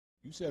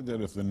You said that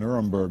if the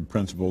Nuremberg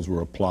principles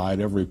were applied,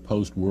 every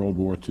post-World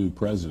War II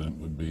president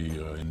would be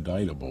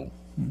indictable.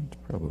 It's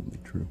probably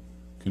true.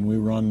 Can we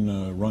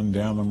run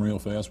down them real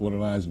fast? What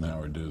did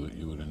Eisenhower do that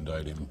you would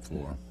indict him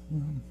for?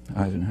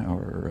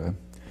 Eisenhower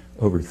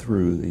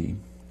overthrew the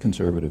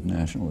conservative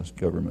nationalist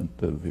government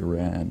of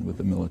Iran with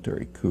a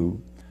military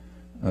coup.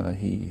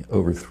 He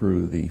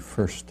overthrew the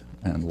first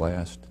and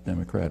last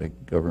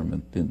democratic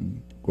government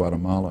in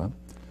Guatemala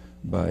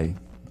by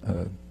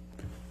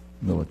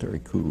military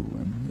coup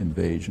and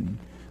invasion,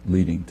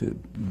 leading to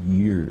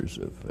years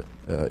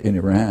of, in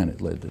Iran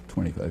it led to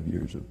 25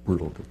 years of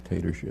brutal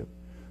dictatorship,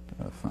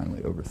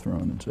 finally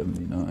overthrown in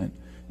 '79.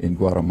 In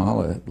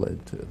Guatemala it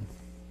led to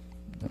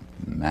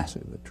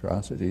massive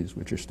atrocities,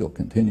 which are still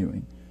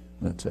continuing.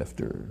 That's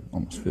after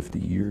almost 50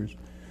 years.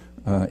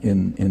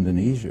 In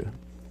Indonesia,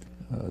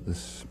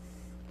 this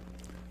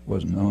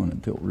wasn't known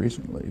until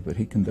recently, but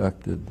he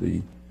conducted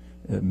the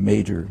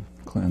major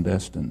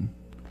clandestine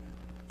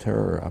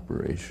terror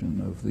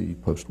operation of the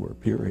post-war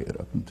period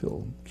up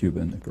until Cuba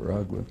and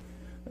Nicaragua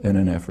in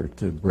an effort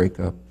to break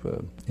up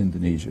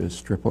Indonesia,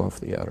 strip off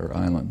the outer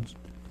islands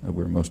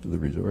where most of the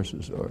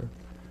resources are,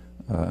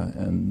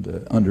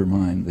 and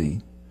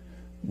undermine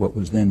what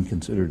was then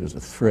considered as a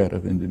threat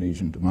of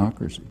Indonesian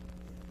democracy.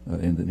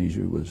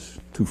 Indonesia was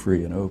too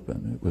free and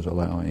open. It was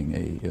allowing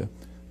a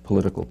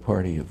political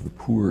party of the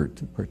poor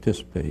to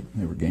participate.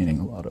 They were gaining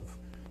a lot of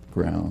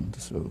ground,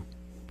 so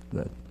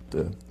that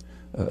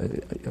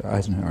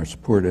Eisenhower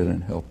supported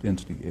and helped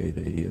instigate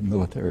a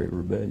military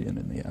rebellion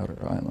in the outer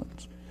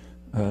islands.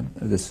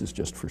 This is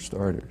just for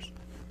starters.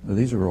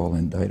 These are all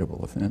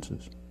indictable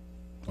offenses.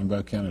 What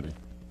about Kennedy?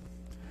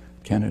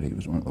 Kennedy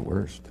was one of the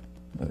worst.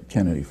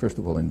 Kennedy, first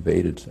of all,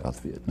 invaded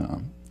South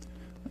Vietnam.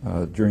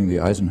 During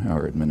the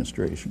Eisenhower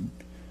administration,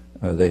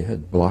 they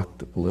had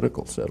blocked a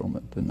political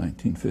settlement in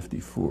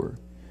 1954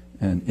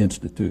 and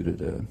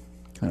instituted a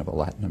kind of a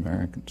Latin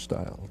American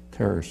style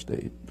terror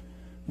state,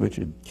 which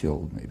had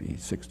killed maybe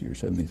 60 or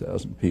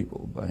 70,000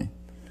 people by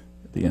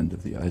the end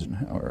of the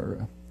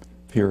Eisenhower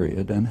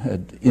period, and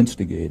had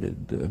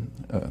instigated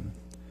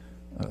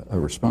a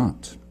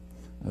response,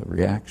 a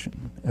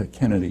reaction.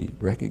 Kennedy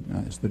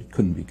recognized that it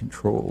couldn't be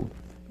controlled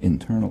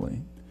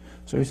internally,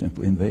 so he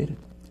simply invaded.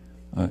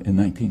 In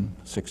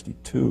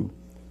 1962,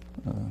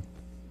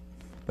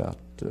 about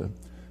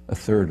a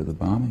third of the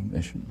bombing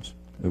missions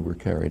that were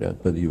carried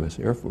out by the U.S.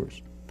 Air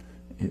Force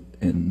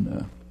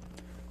in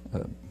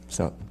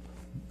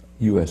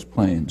U.S.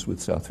 planes with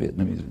South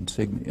Vietnamese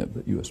insignia,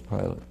 but U.S.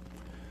 pilot.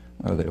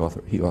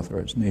 He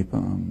authorized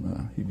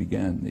napalm. He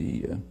began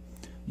the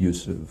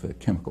use of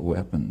chemical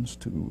weapons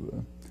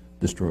to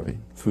destroy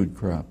food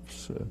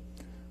crops.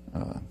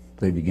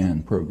 They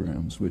began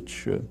programs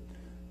which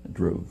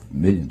drove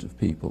millions of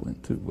people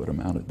into what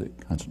amounted to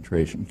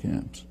concentration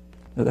camps.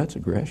 Now, that's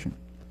aggression.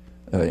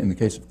 In the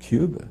case of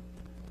Cuba,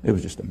 it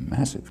was just a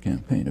massive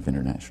campaign of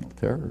international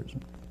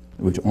terrorism,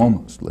 which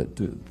almost led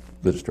to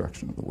the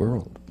destruction of the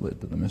world,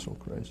 led to the missile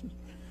crisis.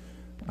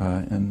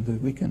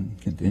 And we can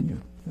continue.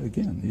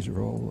 Again, these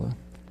are all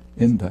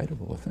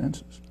indictable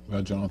offenses.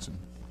 About Johnson?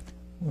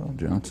 Well,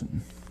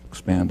 Johnson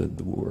expanded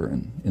the war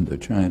in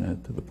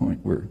Indochina to the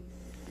point where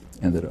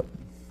ended up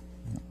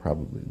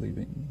probably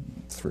leaving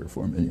 3 or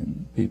 4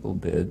 million people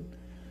dead.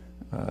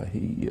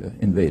 He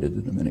invaded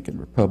the Dominican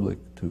Republic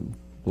to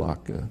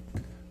block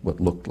what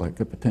looked like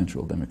a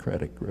potential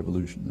democratic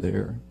revolution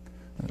there,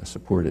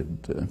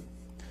 supported the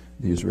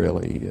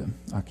Israeli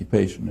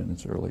occupation in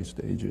its early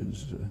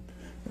stages.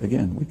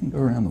 Again, we can go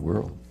around the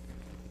world.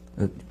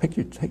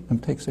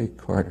 Take, say,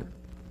 Carter.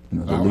 You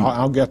know,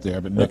 I'll get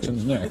there, but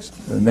Nixon's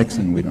next.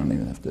 Nixon, we don't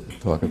even have to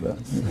talk about.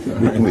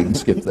 We can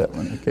skip that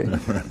one, okay?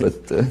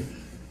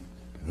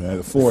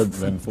 But Ford,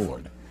 then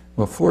Ford.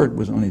 Well, Ford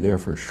was only there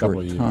for a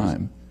short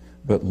time,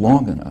 but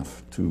long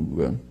enough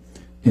to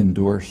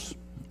endorse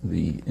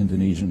the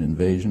Indonesian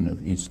invasion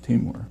of East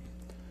Timor,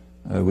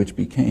 which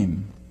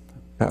became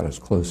about as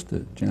close to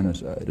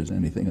genocide as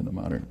anything in the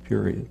modern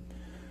period.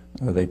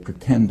 They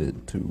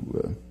pretended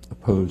to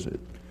oppose it,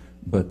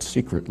 but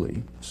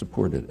secretly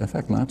supported, in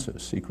fact, not so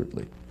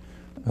secretly.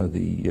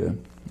 The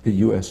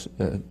U.S.,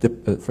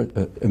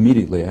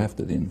 immediately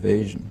after the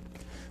invasion,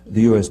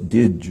 the U.S.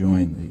 did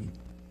join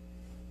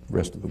the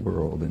rest of the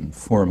world in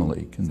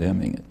formally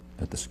condemning it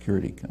at the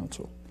Security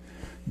Council.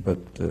 But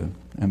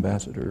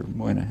Ambassador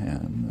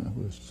Moynihan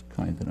was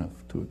kind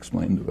enough to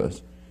explain to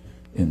us,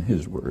 in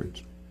his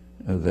words,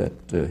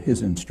 that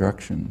his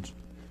instructions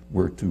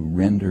were to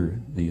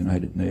render the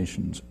United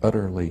Nations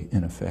utterly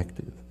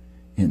ineffective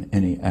in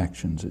any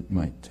actions it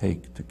might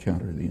take to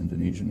counter the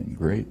Indonesian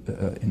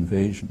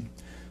invasion.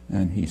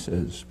 And he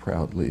says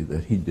proudly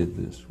that he did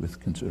this with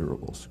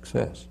considerable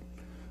success.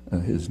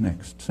 His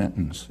next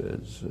sentence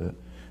says,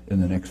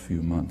 in the next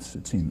few months,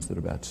 it seems that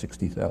about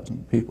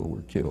 60,000 people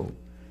were killed.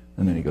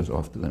 And then he goes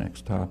off to the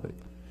next topic.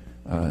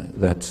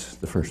 That's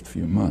the first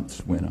few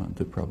months, went on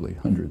to probably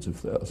hundreds of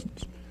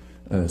thousands.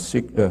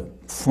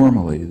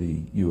 Formally,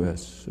 the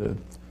U.S.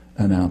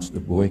 announced a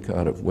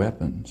boycott of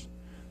weapons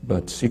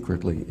but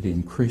secretly it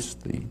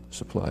increased the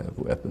supply of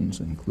weapons,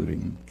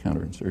 including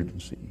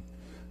counterinsurgency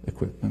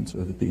equipment, so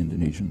that the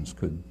Indonesians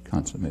could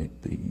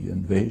consummate the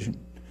invasion.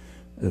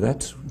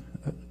 That's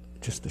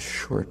just a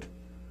short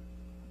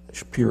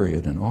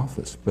period in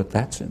office, but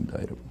that's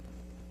indictable.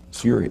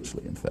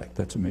 Seriously, in fact,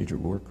 that's a major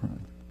war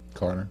crime.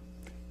 Carter?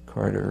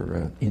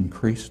 Carter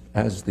increased,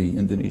 as the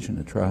Indonesian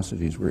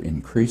atrocities were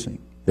increasing.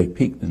 They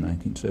peaked in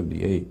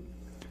 1978.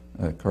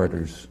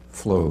 Carter's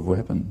flow of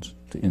weapons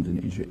to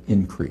Indonesia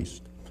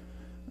increased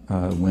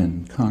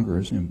when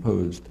Congress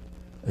imposed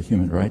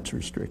human rights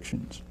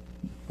restrictions.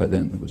 By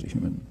then there was a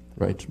human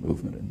rights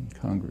movement in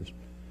Congress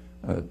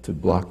to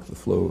block the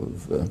flow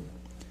of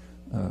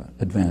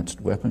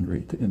advanced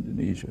weaponry to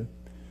Indonesia.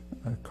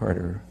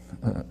 Carter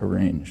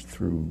arranged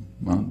through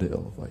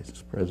Mondale,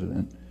 vice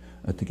president,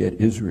 to get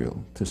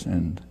Israel to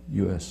send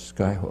U.S.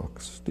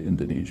 Skyhawks to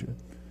Indonesia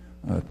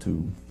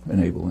to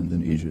enable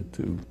Indonesia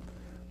to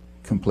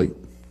complete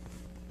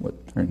what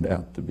turned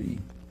out to be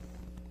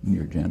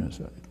near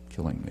genocide,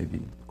 killing maybe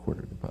a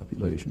quarter of the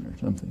population or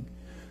something.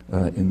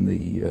 In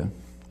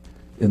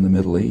the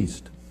Middle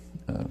East,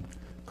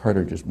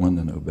 Carter just won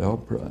the Nobel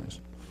Prize.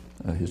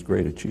 His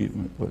great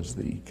achievement was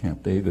the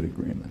Camp David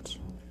agreements.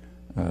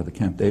 The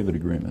Camp David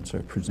agreements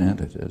are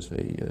presented as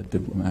a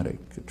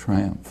diplomatic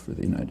triumph for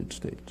the United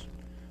States.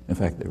 In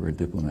fact, they were a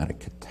diplomatic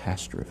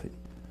catastrophe.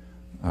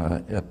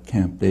 At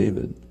Camp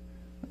David,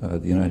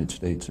 the United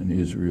States and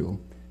Israel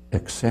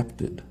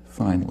accepted,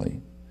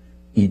 finally,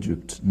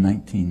 Egypt's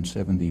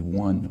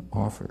 1971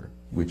 offer,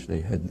 which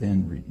they had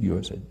then,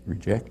 U.S. had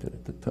rejected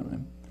at the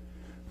time,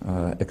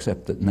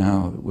 except that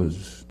now it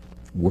was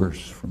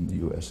worse from the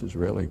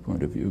U.S.-Israeli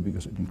point of view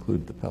because it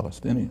included the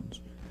Palestinians.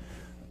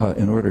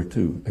 In order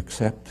to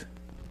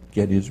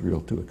get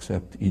Israel to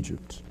accept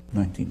Egypt's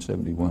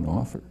 1971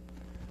 offer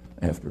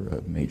after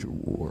a major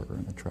war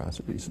and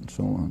atrocities and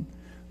so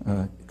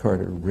on,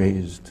 Carter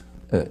raised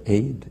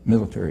aid,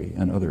 military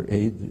and other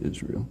aid to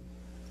Israel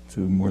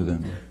to more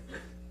than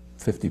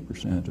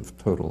 50% of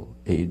total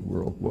aid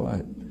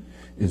worldwide.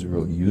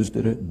 Israel used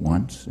it at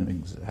once in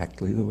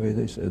exactly the way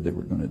they said they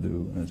were going to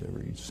do, as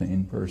every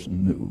sane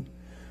person knew,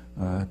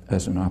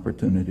 as an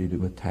opportunity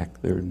to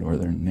attack their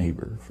northern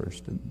neighbor,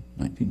 first in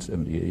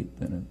 1978,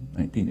 then in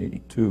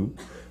 1982,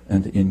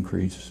 and to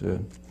increase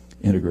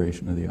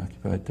integration of the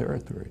occupied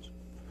territories.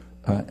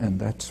 And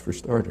that's for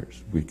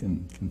starters. We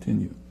can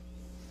continue.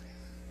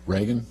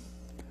 Reagan?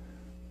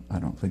 I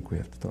don't think we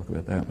have to talk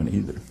about that one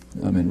either.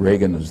 I mean,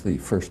 Reagan is the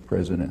first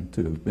president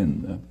to have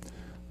been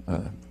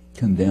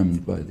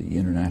condemned by the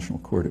International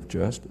Court of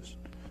Justice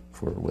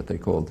for what they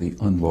called the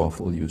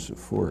unlawful use of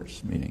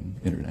force, meaning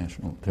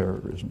international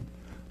terrorism,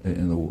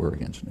 in the war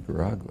against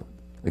Nicaragua.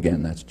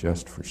 Again, that's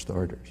just for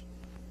starters.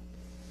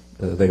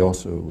 They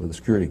also, the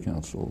Security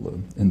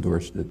Council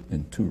endorsed it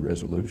in 2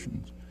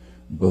 resolutions,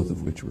 both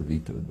of which were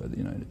vetoed by the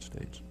United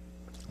States.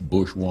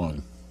 Bush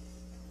won.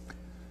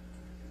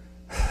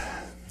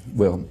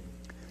 Well,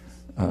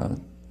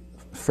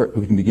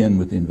 we can begin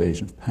with the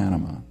invasion of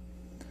Panama.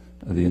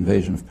 The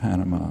invasion of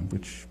Panama,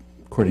 which,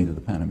 according to the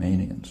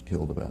Panamanians,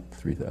 killed about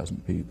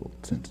 3,000 people,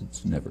 since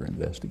it's never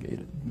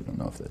investigated. We don't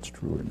know if that's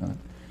true or not.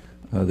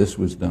 This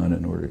was done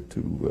in order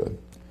to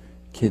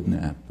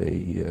kidnap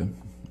a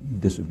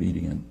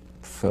disobedient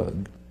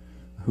thug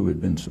who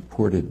had been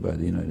supported by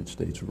the United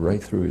States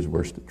right through his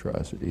worst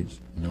atrocities.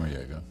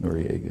 Noriega.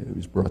 He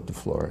was brought to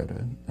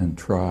Florida and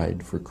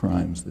tried for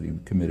crimes that he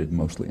committed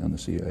mostly on the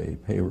CIA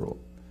payroll.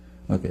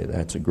 Okay,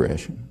 that's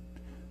aggression.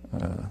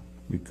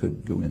 We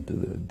could go into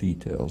the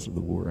details of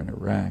the war in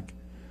Iraq,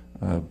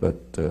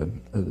 but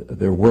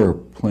there were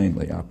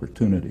plainly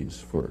opportunities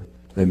for,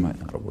 they might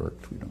not have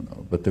worked, we don't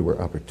know, but there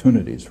were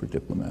opportunities for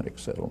diplomatic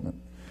settlement,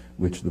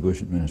 which the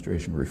Bush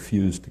administration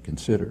refused to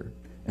consider,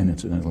 and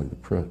incidentally the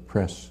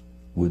press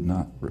would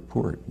not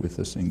report, with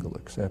a single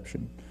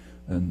exception,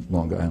 and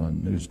Long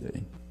Island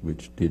Newsday,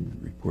 which did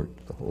report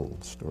the whole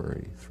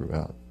story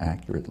throughout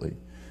accurately,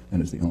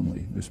 and is the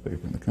only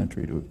newspaper in the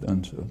country to have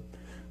done so.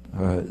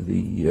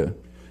 The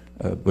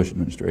Bush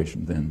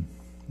administration then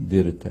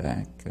did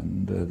attack,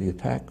 and the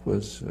attack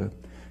was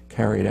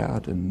carried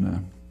out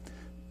in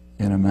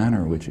a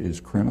manner which is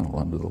criminal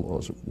under the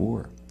laws of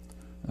war.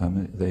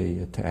 They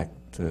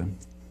attacked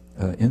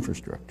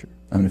infrastructure.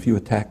 I mean, if you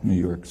attack New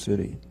York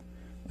City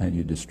and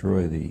you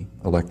destroy the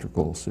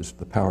electrical system,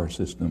 the power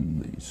system,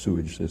 the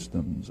sewage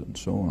systems, and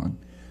so on,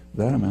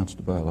 that amounts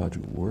to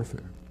biological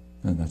warfare,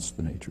 and that's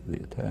the nature of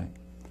the attack.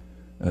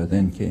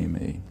 Then came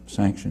a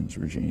sanctions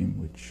regime,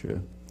 which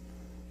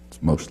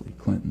it's mostly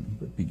Clinton,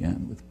 but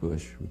began with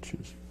Bush, which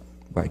is,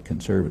 by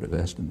conservative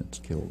estimates,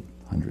 killed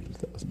hundreds of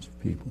thousands of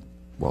people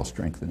while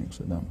strengthening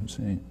Saddam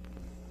Hussein.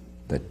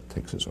 That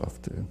takes us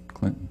off to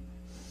Clinton,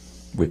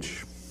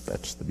 which,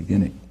 that's the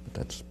beginning, but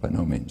that's by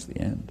no means the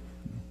end.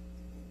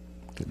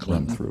 We can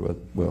run through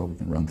we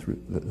can run through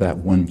that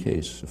one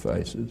case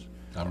suffices.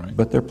 All right.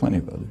 But there are plenty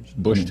of others.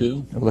 Bush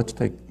too? Well, let's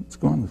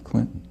go on with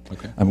Clinton.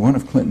 Okay. And one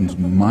of Clinton's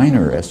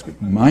minor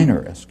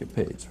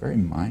escapades, very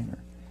minor,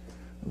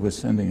 was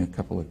sending a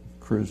couple of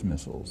cruise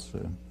missiles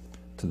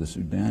to the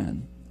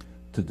Sudan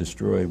to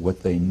destroy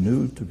what they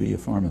knew to be a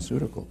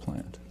pharmaceutical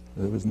plant.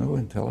 There was no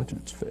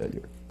intelligence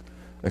failure.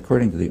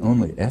 According to the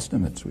only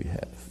estimates we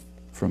have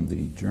from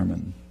the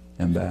German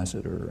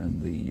ambassador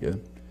and the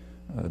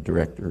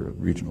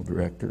regional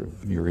director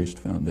of Near East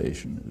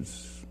Foundation, who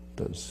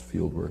does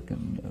field work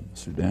in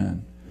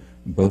Sudan,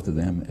 both of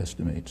them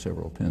estimate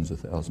several tens of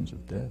thousands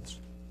of deaths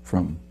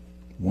from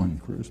one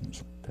cruise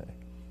missile attack.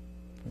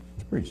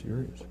 It's pretty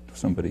serious. If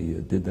somebody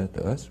did that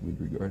to us, we'd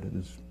regard it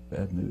as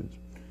bad news.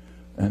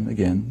 And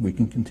again, we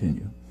can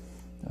continue.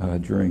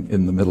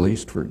 In the Middle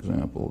East, for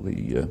example,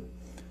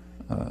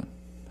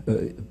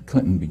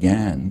 Clinton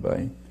began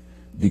by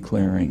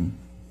declaring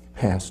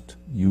past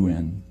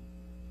UN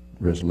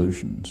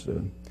resolutions,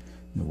 in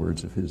the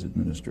words of his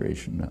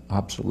administration,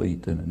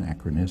 obsolete and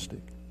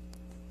anachronistic.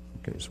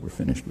 Okay, so we're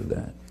finished with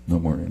that. No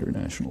more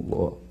international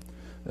law.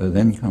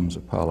 Then comes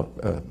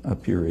a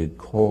period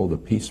called a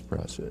peace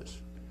process,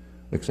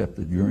 except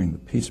that during the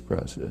peace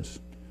process,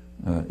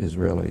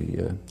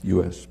 Israeli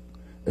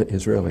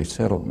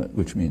settlement,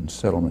 which means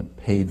settlement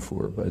paid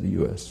for by the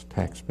U.S.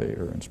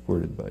 taxpayer and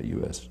supported by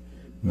U.S.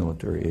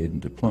 military aid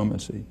and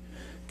diplomacy,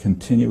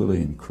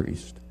 continually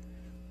increased.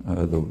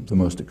 The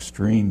most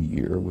extreme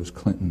year was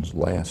Clinton's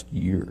last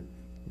year,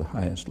 the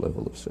highest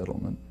level of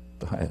settlement,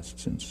 the highest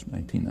since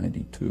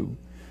 1992.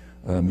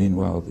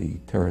 Meanwhile, the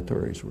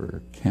territories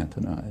were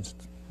cantonized,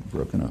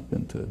 broken up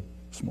into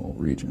small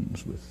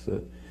regions with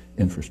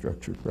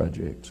infrastructure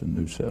projects and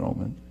new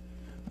settlement.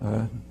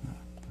 I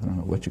don't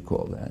know what you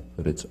call that,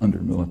 but it's under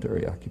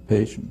military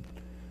occupation.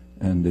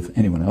 And if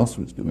anyone else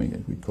was doing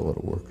it, we'd call it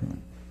a war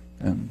crime.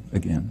 And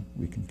again,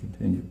 we can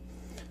continue.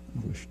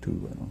 I wish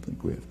to, I don't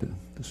think we have to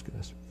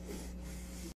discuss.